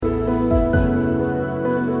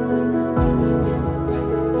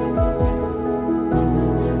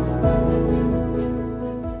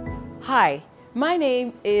My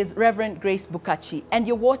name is Reverend Grace Bukachi, and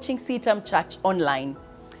you're watching CITAM Church Online.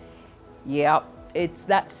 Yeah, it's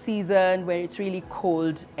that season where it's really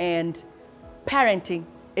cold and parenting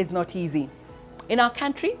is not easy. In our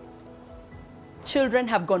country, children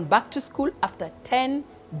have gone back to school after a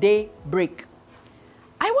 10-day break.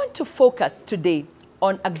 I want to focus today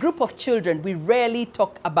on a group of children we rarely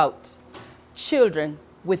talk about, children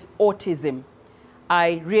with autism.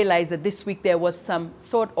 I realized that this week there was some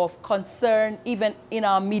sort of concern even in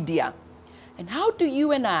our media. And how do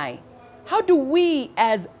you and I, how do we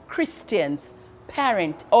as Christians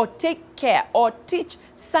parent or take care or teach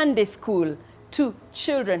Sunday school to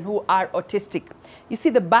children who are autistic? You see,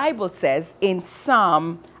 the Bible says in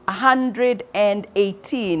Psalm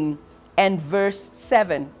 118 and verse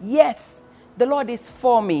 7, yes, the Lord is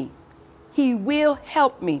for me. He will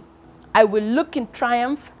help me. I will look in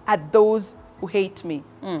triumph at those who hate me.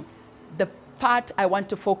 The part I want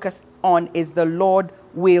to focus on is the Lord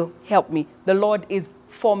will help me. The Lord is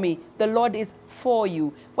for me. The Lord is for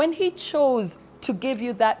you. When He chose to give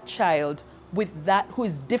you that child with that who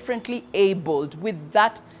is differently abled, with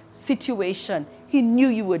that situation, He knew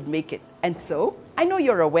you would make it. And so, I know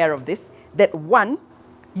you're aware of this, that one,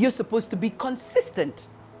 you're supposed to be consistent.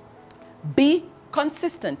 Be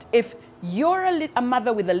consistent. If you're a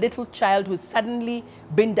mother with a little child who's suddenly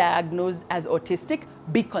been diagnosed as autistic,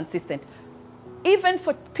 be consistent. Even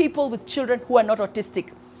for people with children who are not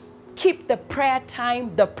autistic, keep the prayer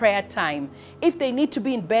time the prayer time. If they need to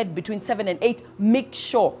be in bed between 7 and 8, make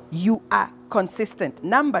sure you are consistent.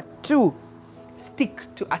 Number 2, stick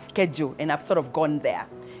to a schedule, and I've sort of gone there.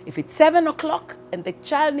 If it's 7 o'clock and the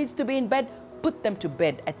child needs to be in bed, put them to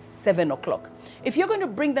bed at 7 o'clock. If you're going to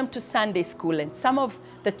bring them to Sunday school, and some of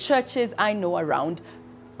the churches I know around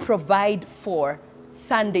provide for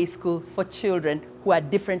Sunday school for children who are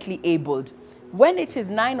differently abled. When it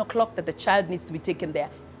is 9 o'clock that the child needs to be taken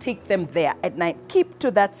there, take them there at 9. Keep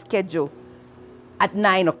to that schedule at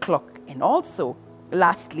 9 o'clock. And also,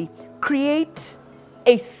 lastly, create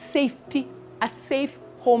a safe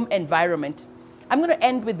home environment. I'm going to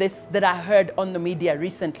end with this that I heard on the media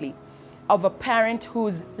recently of a parent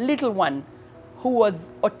whose little one who was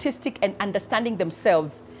autistic and understanding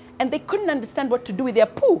themselves, and they couldn't understand what to do with their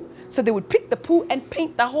poo. So they would pick the poo and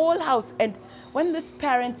paint the whole house. And when this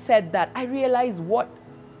parent said that, I realized what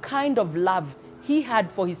kind of love he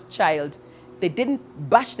had for his child. They didn't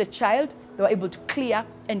bash the child. They were able to clear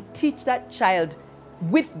and teach that child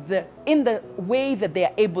in the way that they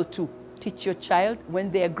are able to teach your child when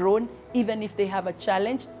they are grown. Even if they have a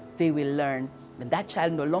challenge, they will learn. And that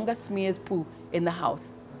child no longer smears poo in the house.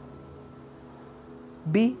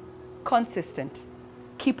 Be consistent.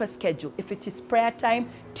 Keep a schedule. If it is prayer time,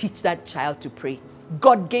 teach that child to pray.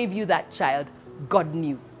 God gave you that child. God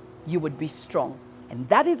knew you would be strong. And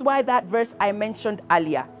that is why that verse I mentioned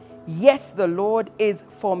earlier, yes, the Lord is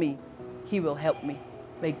for me. He will help me.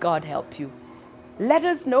 May God help you. Let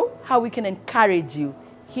us know how we can encourage you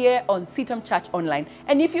here on CITAM Church Online.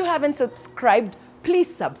 And if you haven't subscribed, please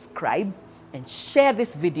subscribe and share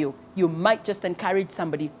this video. You might just encourage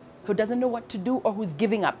somebody who doesn't know what to do or who's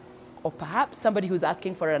giving up, or perhaps somebody who's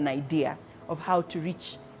asking for an idea of how to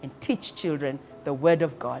reach and teach children the Word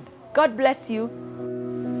of God. God bless you.